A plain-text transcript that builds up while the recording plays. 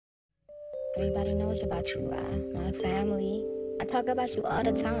Everybody knows about you, my family. I talk about you all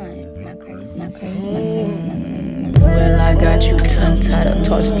the time. Not crazy, not crazy, not crazy, not crazy. Well, I got you tongue-tied up,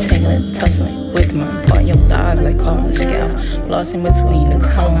 tossed, tangling, tussling with my part your thighs like on the scalp. Flossing between the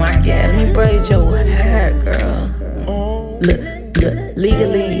comb, I get. Let me braid your hair, girl. Look,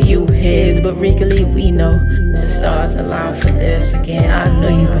 legally you his, but regally we know the stars align for this again. I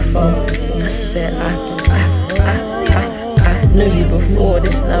knew you before. I said I knew you before.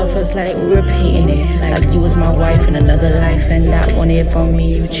 This love feels like we're repeating it. Like you was my wife in another life, and that one it from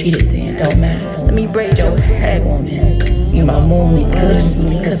me. You cheated, then don't matter. Let me braid your hair, woman. You my moon, you kiss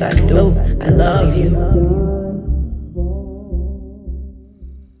me, cause I do. I love you.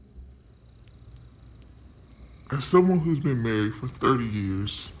 As someone who's been married for 30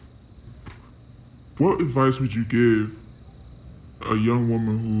 years, what advice would you give a young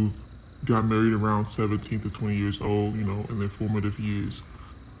woman who got married around 17 to 20 years old, in their formative years,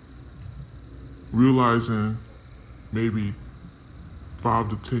 realizing maybe 5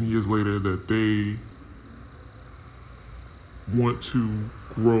 to 10 years later that they want to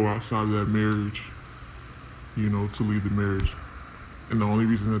grow outside of that marriage, to leave the marriage. And the only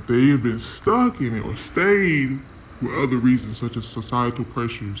reason that they have been stuck in it or stayed were other reasons such as societal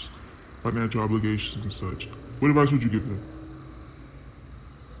pressures, financial obligations and such. What advice would you give them?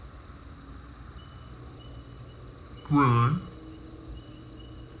 Run.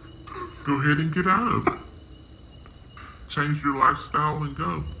 Go ahead and get out of it. Change your lifestyle and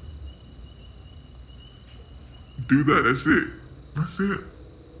go. Do that, that's it. That's it.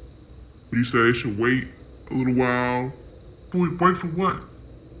 You say they should wait a little while. Wait for what?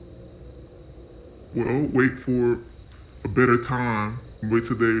 Well, wait for a better time. Wait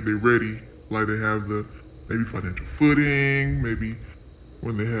till they're ready. Like they have the maybe financial footing, maybe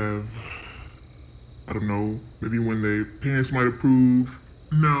when they have, I don't know, maybe when their parents might approve.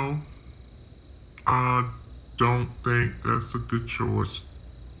 No, I don't think that's a good choice.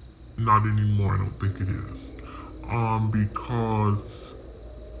 Not anymore, I don't think it is. Because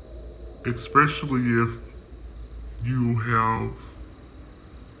especially if you have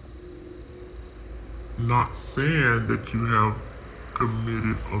not said that you have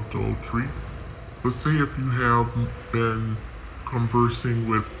committed adultery, but say if you have been conversing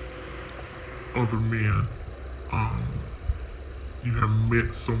with other men, you have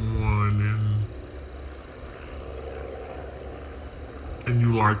met someone and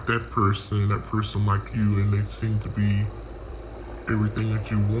you like that person like you, and they seem to be everything that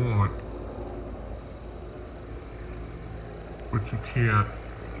you want, but you can't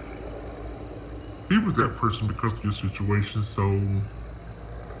be with that person because of your situation. So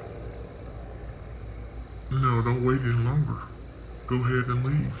no, don't wait any longer. Go ahead and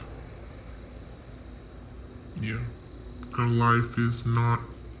leave. Yeah, because life is not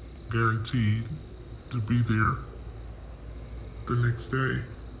guaranteed to be there the next day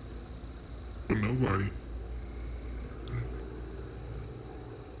for nobody.